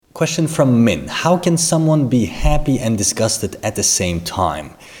Question from Min. How can someone be happy and disgusted at the same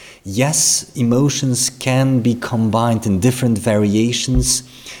time? Yes, emotions can be combined in different variations.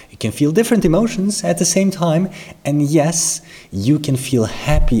 You can feel different emotions at the same time. And yes, you can feel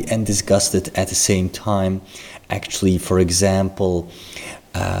happy and disgusted at the same time. Actually, for example,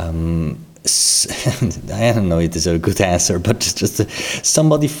 I don't know if this is a good answer, but just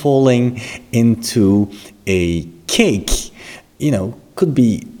somebody falling into a cake, could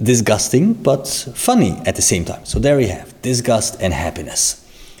be disgusting, but funny at the same time. So there you have disgust and happiness.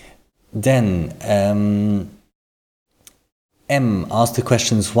 Then M asked the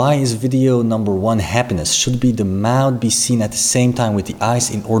questions, why is video number 1 happiness? Should the mouth be seen at the same time with the eyes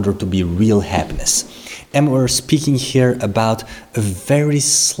in order to be real happiness? And we're speaking here about a very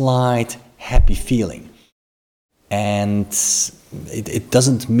slight happy feeling. And it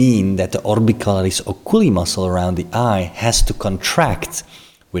doesn't mean that the orbicularis oculi muscle around the eye has to contract,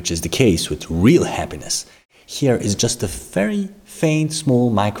 which is the case with real happiness. Here is just a very faint, small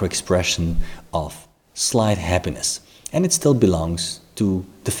micro-expression of slight happiness. And it still belongs to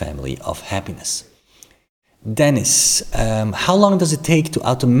the family of happiness. Dennis, how long does it take to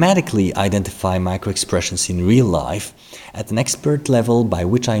automatically identify micro-expressions in real life? At an expert level, by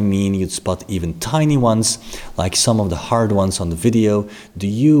which I mean you'd spot even tiny ones, like some of the hard ones on the video. Do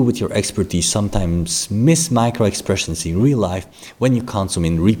you, with your expertise, sometimes miss micro-expressions in real life when you consume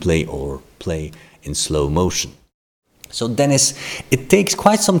in replay or play in slow motion? So Dennis, it takes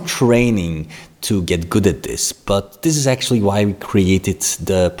quite some training to get good at this, but this is actually why we created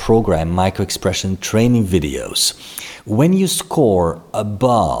the program Micro-Expression Training Videos. When you score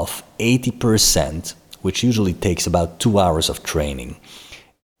above 80%, which usually takes about 2 hours of training,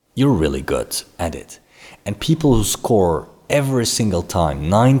 you're really good at it. And people who score every single time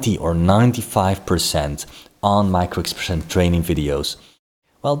 90 or 95% on Micro-Expression Training Videos,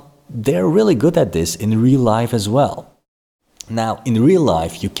 well, they're really good at this in real life as well. Now, in real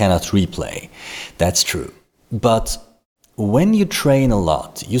life, you cannot replay. That's true. But when you train a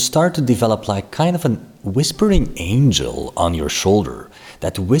lot, you start to develop like kind of a whispering angel on your shoulder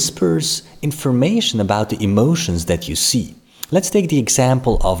that whispers information about the emotions that you see. Let's take the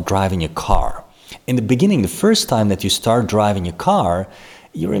example of driving a car. In the beginning, the first time that you start driving a car,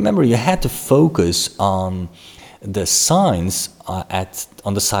 you remember you had to focus on the signs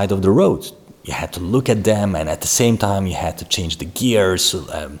on the side of the road. You had to look at them, and at the same time you had to change the gears,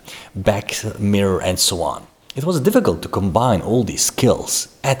 back mirror, and so on. It was difficult to combine all these skills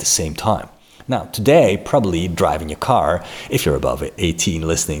at the same time. Now, today, probably driving a car, if you're above 18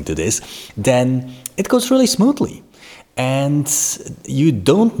 listening to this, then it goes really smoothly. And you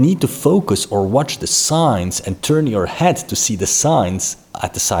don't need to focus or watch the signs and turn your head to see the signs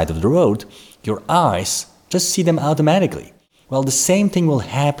at the side of the road. Your eyes just see them automatically. Well, the same thing will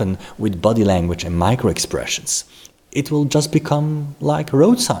happen with body language and micro-expressions. It will just become like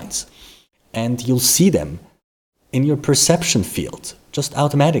road signs. And you'll see them in your perception field, just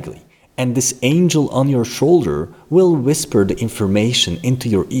automatically. And this angel on your shoulder will whisper the information into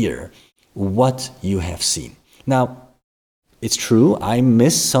your ear, what you have seen. Now, it's true, I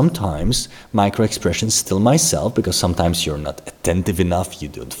miss sometimes micro-expressions still myself, because sometimes you're not attentive enough, you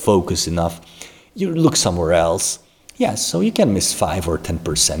don't focus enough, you look somewhere else. Yes, so you can miss 5 or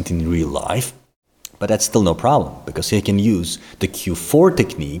 10% in real life, but that's still no problem, because you can use the Q4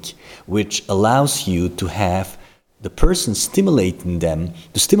 technique, which allows you to have the person stimulate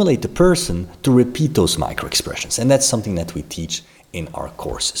the person to repeat those micro-expressions. And that's something that we teach in our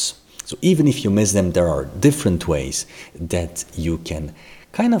courses. So even if you miss them, there are different ways that you can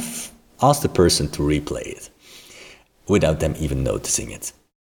kind of ask the person to replay it without them even noticing it.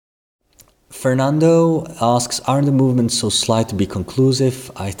 Fernando asks, are the movements so slight to be conclusive?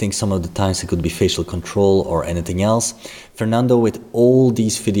 I think some of the times it could be facial control or anything else. Fernando, with all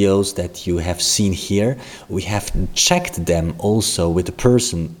these videos that you have seen here, we have checked them also with the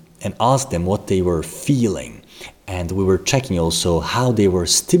person and asked them what they were feeling. And we were checking also how they were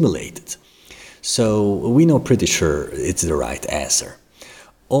stimulated. So we know pretty sure it's the right answer.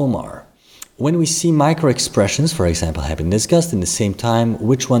 Omar, when we see micro-expressions, for example, happy and disgust, in the same time,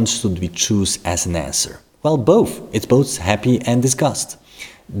 which one should we choose as an answer? Well, both. It's both happy and disgust.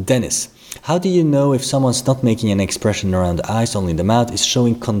 Dennis, how do you know if someone's not making an expression around the eyes, only the mouth, is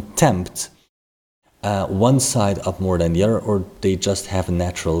showing contempt, one side up more than the other, or they just have a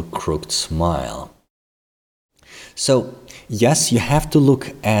natural crooked smile? So, yes, you have to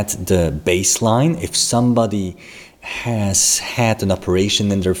look at the baseline. If somebody has had an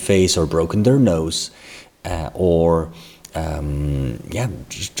operation in their face or broken their nose, or yeah,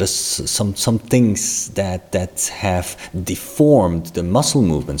 just some things that have deformed the muscle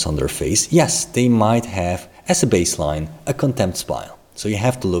movements on their face, yes, they might have as a baseline a contempt smile. So you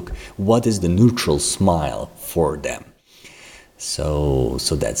have to look what is the neutral smile for them. So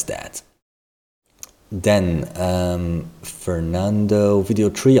that's that. Then Fernando, video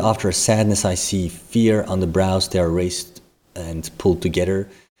 3, after sadness I see fear on the brows, they are raised and pulled together.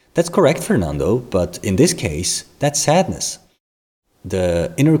 That's correct, Fernando, but in this case, that's sadness.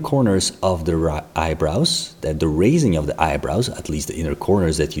 The inner corners of the eyebrows, the raising of the eyebrows, at least the inner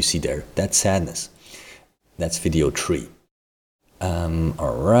corners that you see there, that's sadness. That's video 3.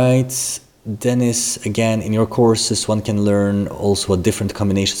 All right. Dennis, again, in your courses, one can learn also what different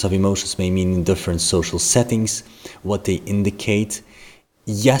combinations of emotions may mean in different social settings, what they indicate.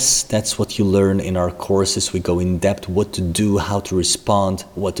 Yes, that's what you learn in our courses. We go in depth what to do, how to respond,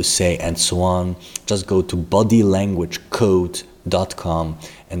 what to say, and so on. Just go to bodylanguagecode.com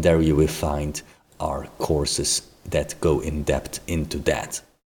and there you will find our courses that go in depth into that.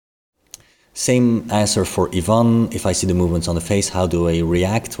 Same answer for Yvonne. If I see the movements on the face, how do I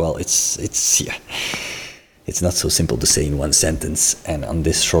react? Well, it's not so simple to say in one sentence. And on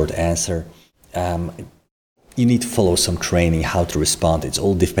this short answer, you need to follow some training how to respond. It's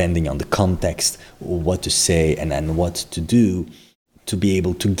all depending on the context, what to say and what to do to be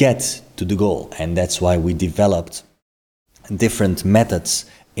able to get to the goal. And that's why we developed different methods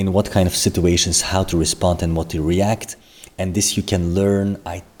in what kind of situations, how to respond and what to react. And this you can learn,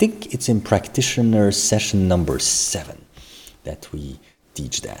 I think it's in practitioner session number 7 that we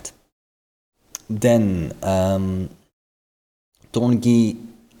teach that. Then, Torngi,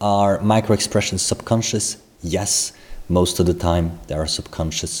 are microexpressions subconscious? Yes, most of the time they are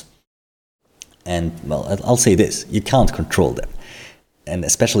subconscious. And well, I'll say this, you can't control them. And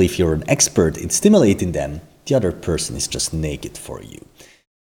especially if you're an expert in stimulating them, the other person is just naked for you.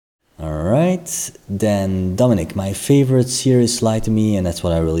 All right, then Dominic, my favorite series, Lie to Me, and that's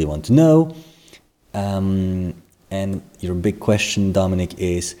what I really want to know. And your big question, Dominic,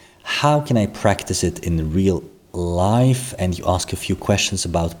 is how can I practice it in real life? And you ask a few questions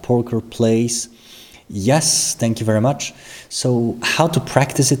about poker plays. Yes, thank you very much. So how to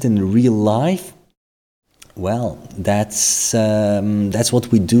practice it in real life? Well, that's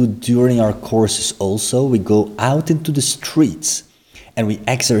what we do during our courses also. We go out into the streets and we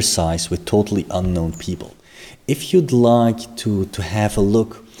exercise with totally unknown people. If you'd like to have a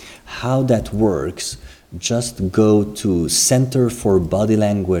look how that works, just go to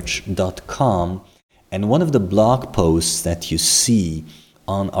centerforbodylanguage.com, and one of the blog posts that you see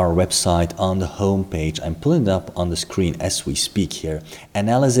on our website on the homepage, I'm pulling it up on the screen as we speak here,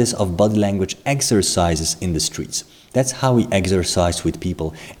 analysis of body language exercises in the streets. That's how we exercise with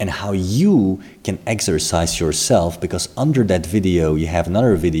people and how you can exercise yourself, because under that video you have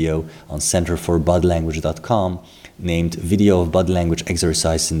another video on centerforbodylanguage.com named Video of Body Language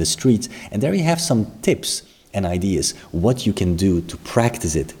Exercise in the Streets, and there you have some tips and ideas what you can do to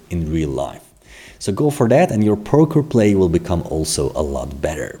practice it in real life. So go for that and your poker play will become also a lot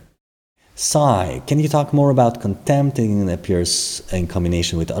better. Sai, can you talk more about contempt? It appears in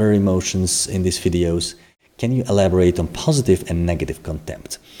combination with other emotions in these videos. Can you elaborate on positive and negative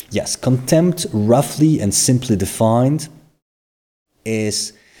contempt? Yes, contempt, roughly and simply defined,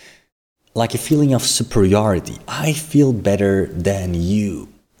 is like a feeling of superiority. I feel better than you.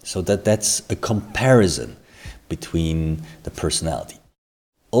 So that's a comparison between the personality.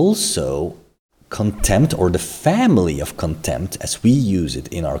 Also, contempt, or the family of contempt as we use it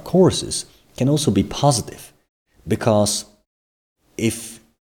in our courses, can also be positive. Because if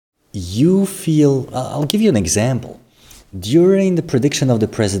you feel, I'll give you an example. During the prediction of the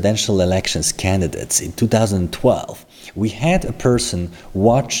presidential elections candidates in 2012, we had a person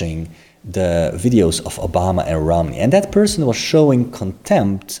watching the videos of Obama and Romney, and that person was showing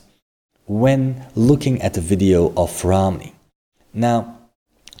contempt when looking at the video of Romney. Now,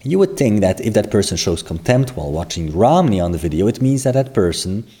 you would think that if that person shows contempt while watching Romney on the video, it means that that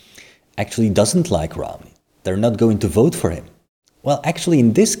person actually doesn't like Romney. They're not going to vote for him. Well, actually,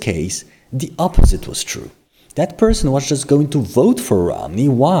 in this case, the opposite was true. That person was just going to vote for Romney.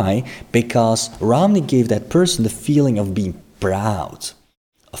 Why? Because Romney gave that person the feeling of being proud,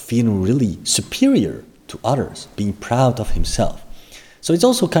 of feeling really superior to others, being proud of himself. So it's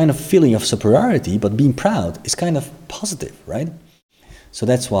also kind of a feeling of superiority, but being proud is kind of positive, right? So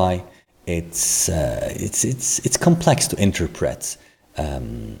that's why it's complex to interpret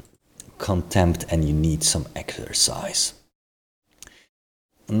contempt, and you need some exercise.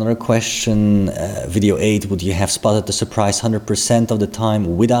 Another question, video 8, would you have spotted the surprise 100% of the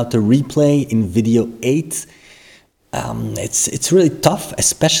time without the replay in video 8? it's really tough,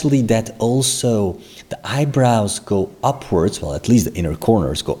 especially that also the eyebrows go upwards, well, at least the inner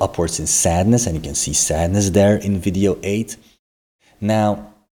corners go upwards in sadness, and you can see sadness there in video 8.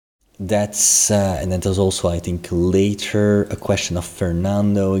 Now, that's, and then there's also, I think, later a question of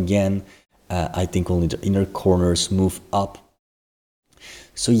Fernando again. I think only the inner corners move up.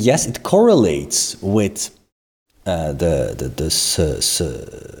 So yes, it correlates with the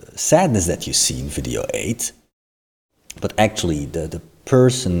sadness that you see in video 8. But actually, the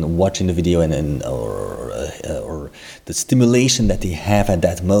person watching the video or the stimulation that they have at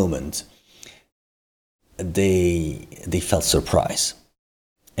that moment, they felt surprise.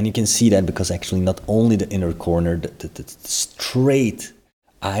 And you can see that because actually not only the inner corner, the straight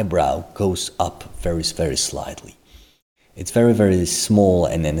eyebrow goes up very, very slightly. It's very, very small,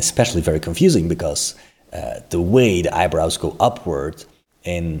 and then especially very confusing because the way the eyebrows go upward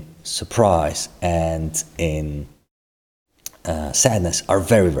in surprise and in sadness are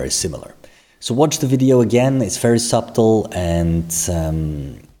very, very similar. So watch the video again, it's very subtle, and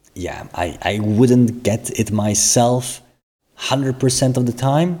yeah, I wouldn't get it myself 100% of the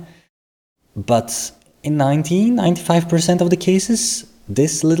time, but in 95% of the cases,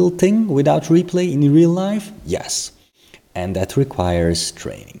 this little thing without replay in real life, yes, and that requires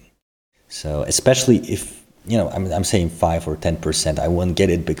training. So especially if, you know, I'm saying 5 or 10%, I won't get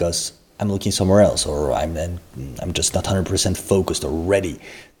it because I'm looking somewhere else, or I'm just not 100% focused or ready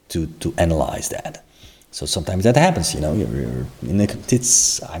to analyze that. So sometimes that happens, you know.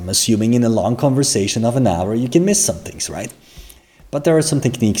 I'm assuming in a long conversation of an hour, you can miss some things, right? But there are some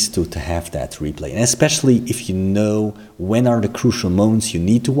techniques to have that replay, and especially if you know when are the crucial moments you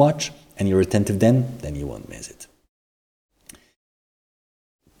need to watch, and you're attentive then you won't miss it.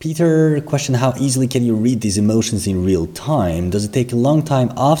 Peter, question, how easily can you read these emotions in real time? Does it take a long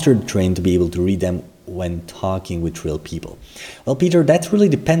time after the train to be able to read them when talking with real people? Well, Peter, that really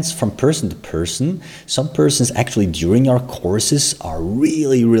depends from person to person. Some persons actually during our courses are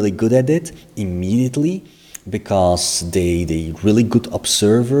really, really good at it immediately because they really good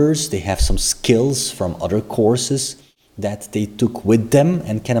observers. They have some skills from other courses that they took with them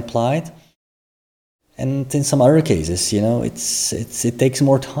and can apply it. And in some other cases, you know, it takes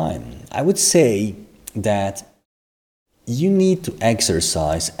more time. I would say that you need to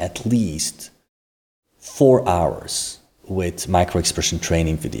exercise at least 4 hours with micro-expression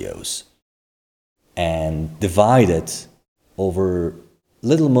training videos and divide it over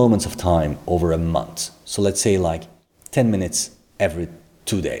little moments of time over a month. So let's say like 10 minutes every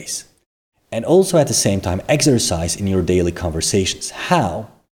 2 days. And also at the same time, exercise in your daily conversations. How?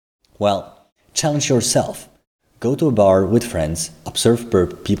 Well, challenge yourself. Go to a bar with friends, observe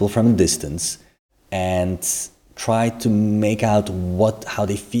people from a distance, and try to make out how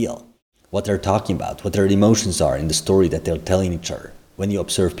they feel, what they're talking about, what their emotions are in the story that they're telling each other when you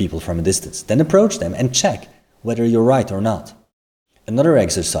observe people from a distance. Then approach them and check whether you're right or not. Another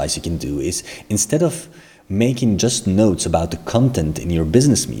exercise you can do is, instead of making just notes about the content in your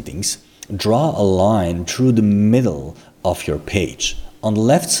business meetings, draw a line through the middle of your page. On the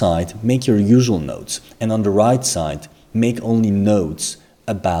left side, make your usual notes, and on the right side, make only notes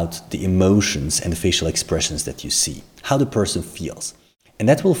about the emotions and the facial expressions that you see, how the person feels. And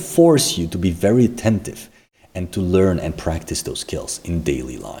that will force you to be very attentive and to learn and practice those skills in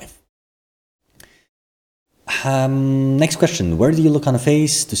daily life. Next question, where do you look on a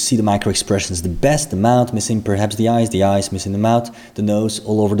face to see the micro expressions the best? The mouth missing perhaps the eyes missing the mouth, the nose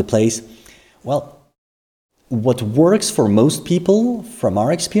all over the place? Well, what works for most people, from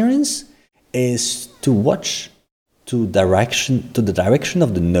our experience, is to watch to the direction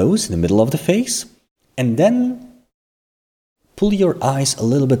of the nose in the middle of the face, and then pull your eyes a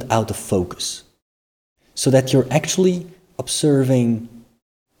little bit out of focus, so that you're actually observing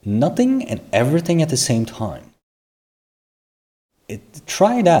nothing and everything at the same time.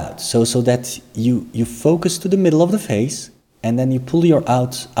 Try it out, so that you focus to the middle of the face, and then you pull your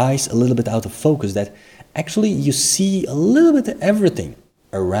eyes a little bit out of focus, that actually you see a little bit of everything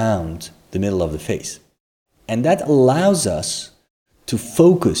around the middle of the face. And that allows us to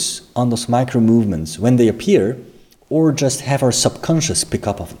focus on those micro movements when they appear, or just have our subconscious pick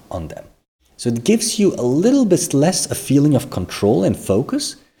up on them. So it gives you a little bit less a feeling of control and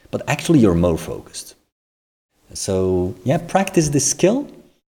focus, but actually you're more focused. So yeah, practice this skill,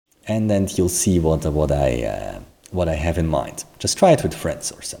 and then you'll see what I have in mind. Just try it with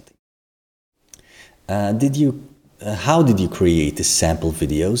friends or something. How did you create the sample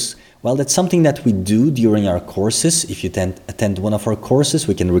videos? Well, that's something that we do during our courses. If you attend one of our courses,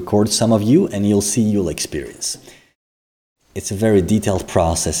 we can record some of you, and you'll experience. It's a very detailed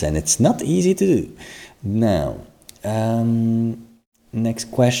process, and it's not easy to do. Now,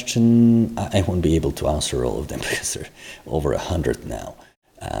 Next question. I won't be able to answer all of them because there are over 100 now,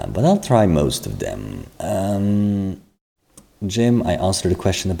 but I'll try most of them. Jim, I answered the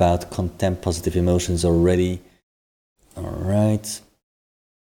question about contempt, positive emotions already. All right.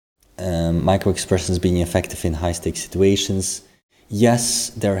 Micro-expressions being effective in high-stakes situations.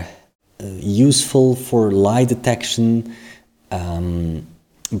 Yes, they're useful for lie detection,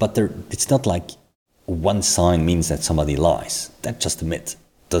 but it's not like one sign means that somebody lies. That's just a myth.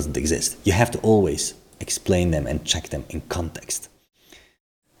 It doesn't exist. You have to always explain them and check them in context.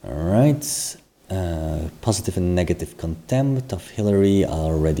 All right. Positive and negative contempt of Hillary. I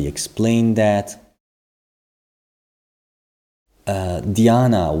already explained that.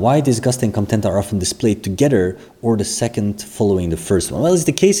 Diana, why disgust and contempt are often displayed together or the second following the first one? Well, it's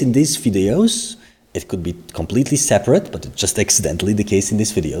the case in these videos. It could be completely separate, but it's just accidentally the case in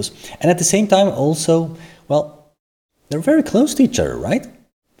these videos. And at the same time also, well, they're very close to each other, right?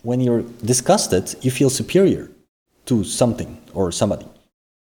 When you're disgusted, you feel superior to something or somebody.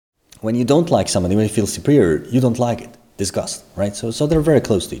 When you don't like somebody, when you feel superior, you don't like it. Disgust, right? So they're very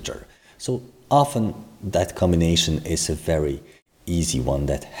close to each other. So often that combination is a very easy one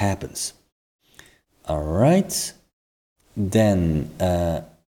that happens. All right. Then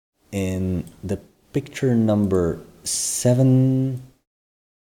in the picture number 7,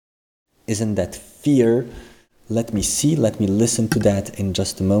 isn't that fear? Let me see, let me listen to that in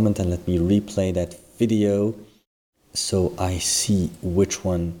just a moment and let me replay that video so I see which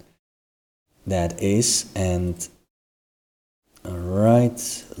one that is. And all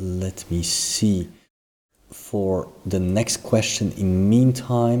right, let me see for the next question. In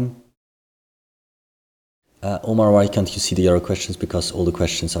meantime, Omar, why can't you see the other questions? Because all the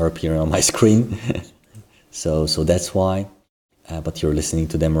questions are appearing on my screen. so that's why, but you're listening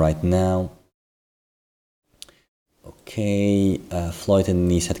to them right now. Okay, Floyd and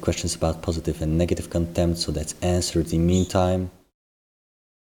Denise had questions about positive and negative contempt, so that's answered in meantime.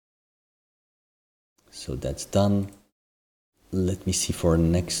 So that's done. Let me see for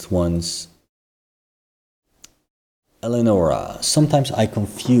next ones. Eleonora, sometimes I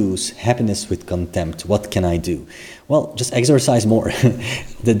confuse happiness with contempt. What can I do? Well, just exercise more.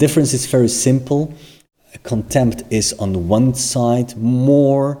 The difference is very simple. Contempt is on one side,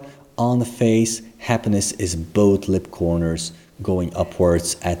 more on the face. Happiness is both lip corners going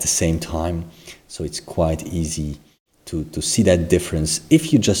upwards at the same time. So it's quite easy to see that difference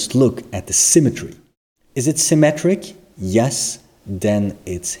if you just look at the symmetry. Is it symmetric? Yes. Then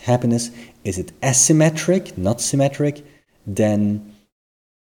it's happiness. Is it asymmetric, not symmetric? Then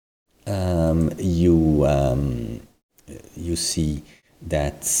you see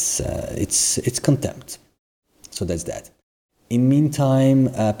that it's contempt. So that's that. In meantime,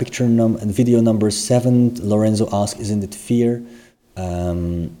 video number 7, Lorenzo asks, isn't it fear?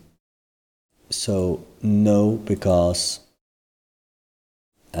 So no, because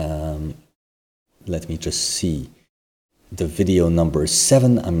let me just see. The video number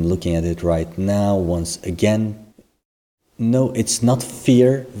 7, I'm looking at it right now once again. No, it's not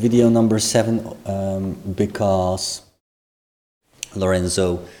fear, video number 7, because,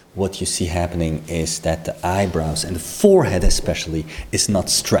 Lorenzo, what you see happening is that the eyebrows and the forehead especially is not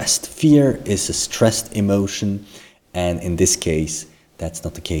stressed. Fear is a stressed emotion, and in this case, that's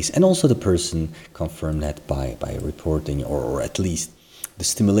not the case. And also the person confirmed that by reporting, or at least the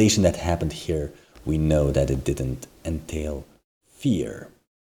stimulation that happened here, we know that it didn't entail fear.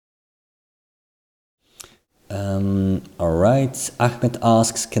 All right, Ahmed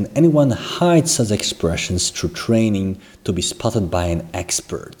asks, can anyone hide such expressions through training to be spotted by an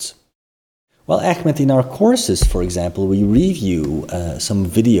expert? Well, Ahmed, in our courses, for example, we review some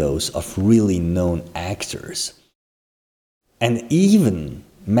videos of really known actors. And even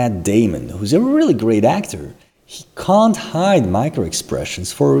Matt Damon, who's a really great actor, he can't hide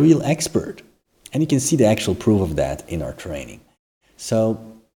micro-expressions for a real expert. And you can see the actual proof of that in our training. So,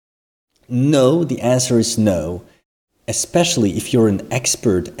 no, the answer is no, especially if you're an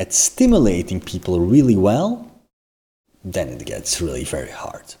expert at stimulating people really well, then it gets really very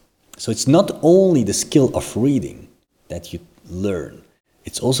hard. So it's not only the skill of reading that you learn,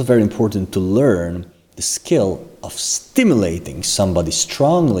 it's also very important to learn the skill of stimulating somebody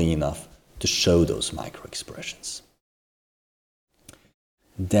strongly enough to show those micro-expressions.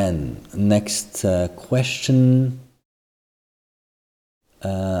 Then, next question,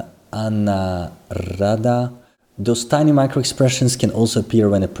 Anna Rada. Those tiny micro-expressions can also appear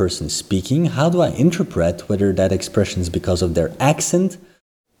when a person is speaking. How do I interpret whether that expression is because of their accent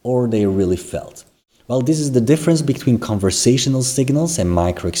or they really felt? Well, this is the difference between conversational signals and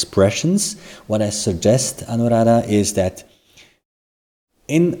microexpressions. What I suggest, Anuradha, is that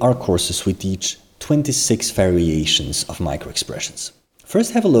in our courses we teach 26 variations of microexpressions.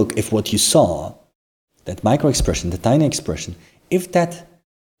 First, have a look if what you saw, that microexpression, the tiny expression, if that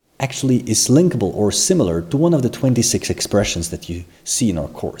actually is linkable or similar to one of the 26 expressions that you see in our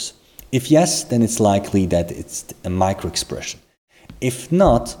course. If yes, then it's likely that it's a microexpression. If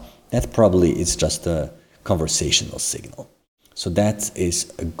not, that probably is just a conversational signal. So that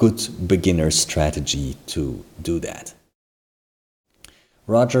is a good beginner strategy to do that.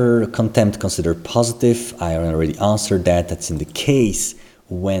 Roger, contempt considered positive. I already answered that. That's in the case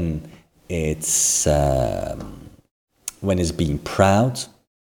when it's being proud.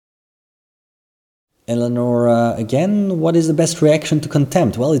 Eleanor, again, what is the best reaction to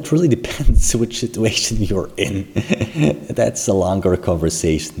contempt? Well, it really depends which situation you're in. That's a longer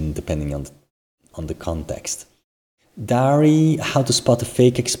conversation depending on the context. Dari, how to spot a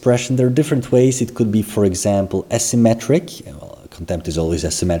fake expression? There are different ways. It could be, for example, asymmetric. Well, contempt is always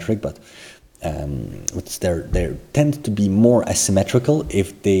asymmetric, but they tend to be more asymmetrical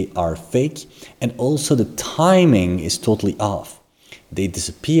if they are fake. And also the timing is totally off. They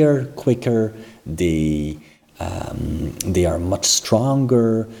disappear quicker. They are much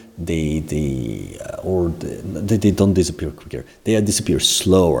stronger. They don't disappear quicker. They disappear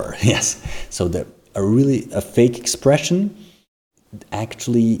slower. Yes. So a fake expression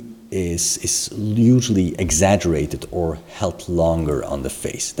actually is usually exaggerated or held longer on the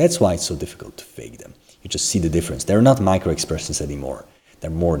face. That's why it's so difficult to fake them. You just see the difference. They're not micro expressions anymore. They're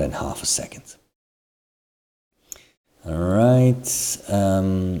more than half a second. All right.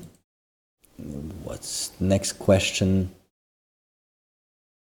 What's next question?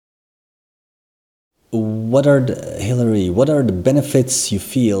 Hillary, what are the benefits you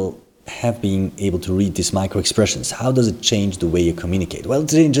feel have been able to read these micro expressions? How does it change the way you communicate? Well, it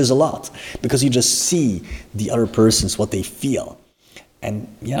changes a lot because you just see the other person's what they feel. And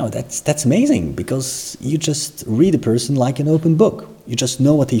that's amazing because you just read a person like an open book. You just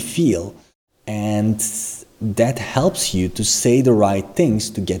know what they feel, and that helps you to say the right things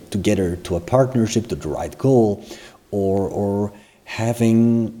to get together to a partnership, to the right goal, or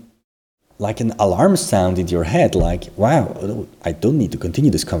having like an alarm sound in your head, like, wow, I don't need to continue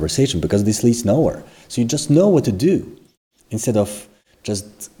this conversation because this leads nowhere. So you just know what to do. Instead of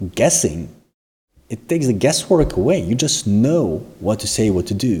just guessing, it takes the guesswork away. You just know what to say, what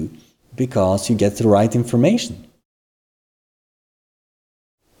to do, because you get the right information.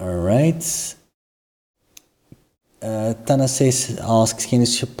 All right. Thanasis asks, can you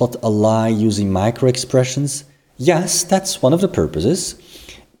spot a lie using micro-expressions? Yes, that's one of the purposes.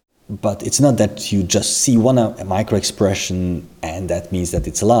 But it's not that you just see one micro-expression and that means that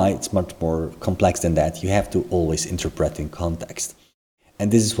it's a lie. It's much more complex than that. You have to always interpret in context. And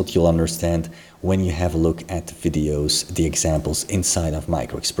this is what you'll understand when you have a look at the videos, the examples inside of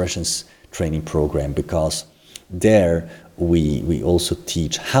micro-expressions training program, because there we also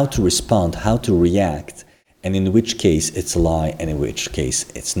teach how to respond, how to react, and in which case it's a lie and in which case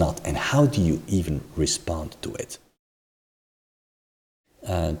it's not, and how do you even respond to it.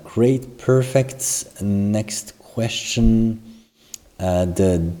 Great, perfect. Next question.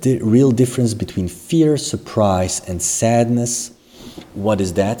 The real difference between fear, surprise, and sadness. What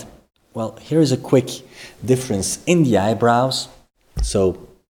is that? Well, here is a quick difference in the eyebrows. So,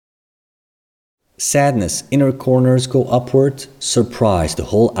 sadness, inner corners go upward. Surprise, the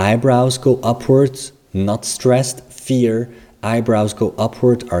whole eyebrows go upward, not stressed. Fear, eyebrows go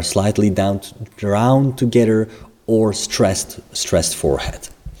upward, are slightly down together, or stressed forehead.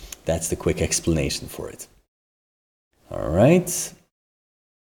 That's the quick explanation for it. All right.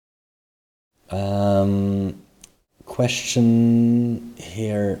 Question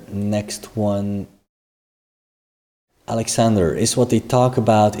here, next one. Alexander, is what they talk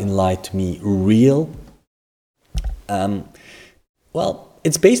about in Lie to Me real? Well,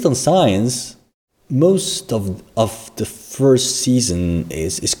 it's based on science. Most of the first season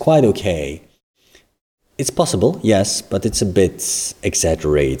is quite okay. It's possible, yes, but it's a bit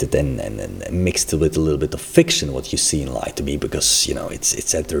exaggerated and mixed with a little bit of fiction, what you see in Lie to Me, because,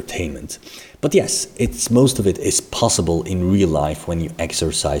 it's entertainment. But yes, most of it is possible in real life when you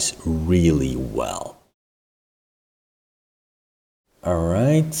exercise really well. All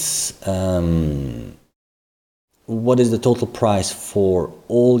right. What is the total price for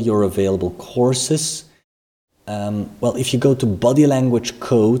all your available courses? Well, if you go to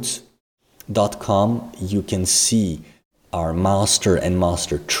bodylanguagecode.com, you can see our Master and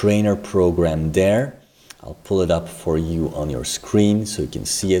Master Trainer program there. I'll pull it up for you on your screen so you can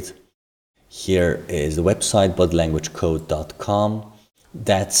see it. Here is the website bodylanguagecode.com.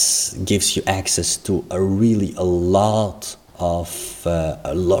 That gives you access to a really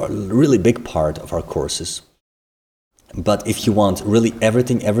big part of our courses. But if you want really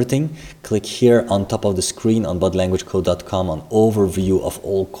everything, click here on top of the screen on bodylanguagecode.com on overview of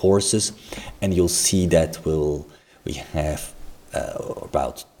all courses, and you'll see that we have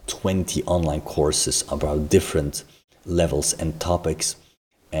about 20 online courses about different levels and topics.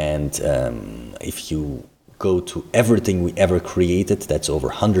 And if you go to everything we ever created, that's over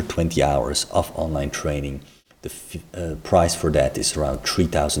 120 hours of online training. The price for that is around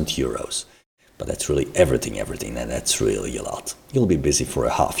 3,000 euros. But that's really everything, and that's really a lot. You'll be busy for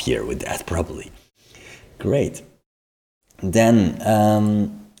a half year with that, probably. Great. Then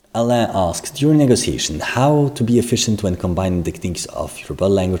Alain asked, during negotiation, how to be efficient when combining techniques of your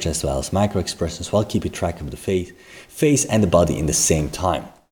body language as well as micro-expressions while keeping track of the face and the body in the same time?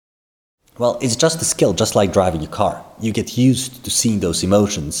 Well, it's just a skill, just like driving a car. You get used to seeing those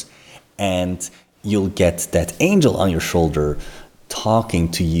emotions, and you'll get that angel on your shoulder talking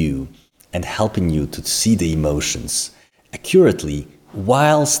to you and helping you to see the emotions accurately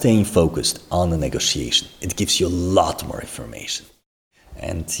while staying focused on the negotiation. It gives you a lot more information.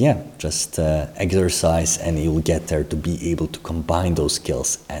 And yeah, just exercise and you'll get there to be able to combine those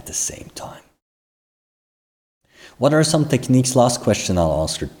skills at the same time. What are some techniques? Last question I'll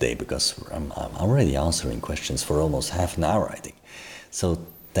answer today, because I'm already answering questions for almost half an hour, I think. So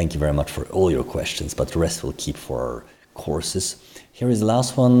thank you very much for all your questions, but the rest we'll keep for our courses. Here is the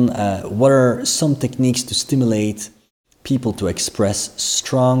last one. What are some techniques to stimulate people to express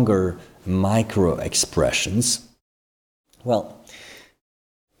stronger micro expressions? Well,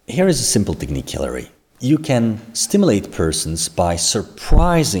 here is a simple technique, Hillary. You can stimulate persons by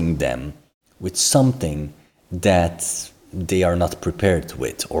surprising them with something that they are not prepared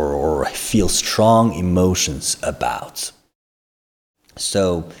with or feel strong emotions about.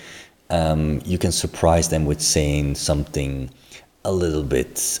 So you can surprise them with saying something a little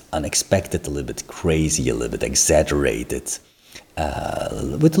bit unexpected, a little bit crazy, a little bit exaggerated,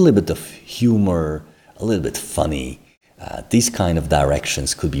 with a little bit of humor, a little bit funny. These kind of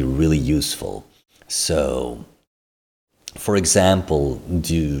directions could be really useful. So, for example,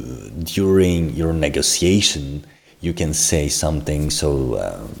 during your negotiation, you can say something. So,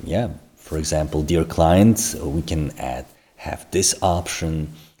 for example, dear client, we can have this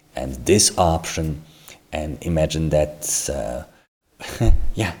option and this option, and imagine that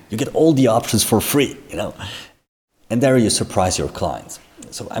you get all the options for free, and there you surprise your client.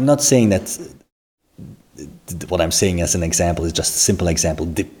 So I'm not saying that what I'm saying as an example is just a simple example.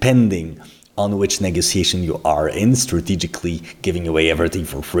 Depending on which negotiation you are in, strategically giving away everything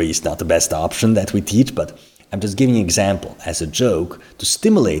for free is not the best option that we teach, but I'm just giving an example as a joke to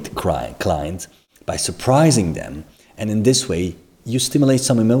stimulate the client by surprising them, and in this way you stimulate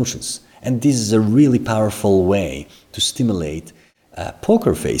some emotions. And this is a really powerful way to stimulate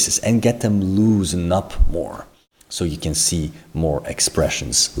poker faces and get them loosen up more, so you can see more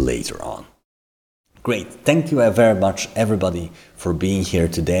expressions later on. Great. Thank you very much, everybody, for being here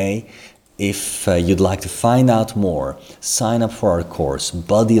today. If you'd like to find out more, sign up for our course,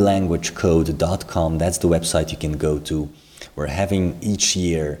 bodylanguagecode.com. That's the website you can go to. We're having each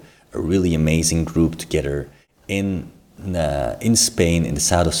year a really amazing group together in Spain, in the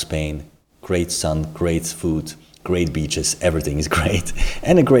south of Spain. Great sun, great food, great beaches, everything is great,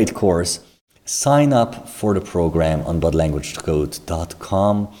 and a great course. Sign up for the program on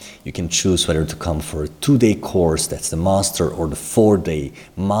bodylanguagecode.com. You can choose whether to come for a 2-day course, that's the master, or the 4-day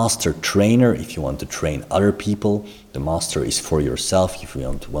master trainer if you want to train other people. The master is for yourself if you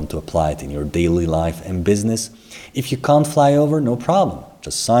want to apply it in your daily life and business. If you can't fly over, no problem.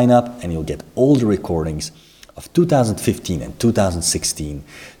 Just sign up and you'll get all the recordings of 2015 and 2016,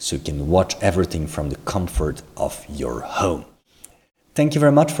 so you can watch everything from the comfort of your home. Thank you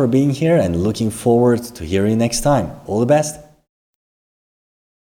very much for being here and looking forward to hearing you next time. All the best.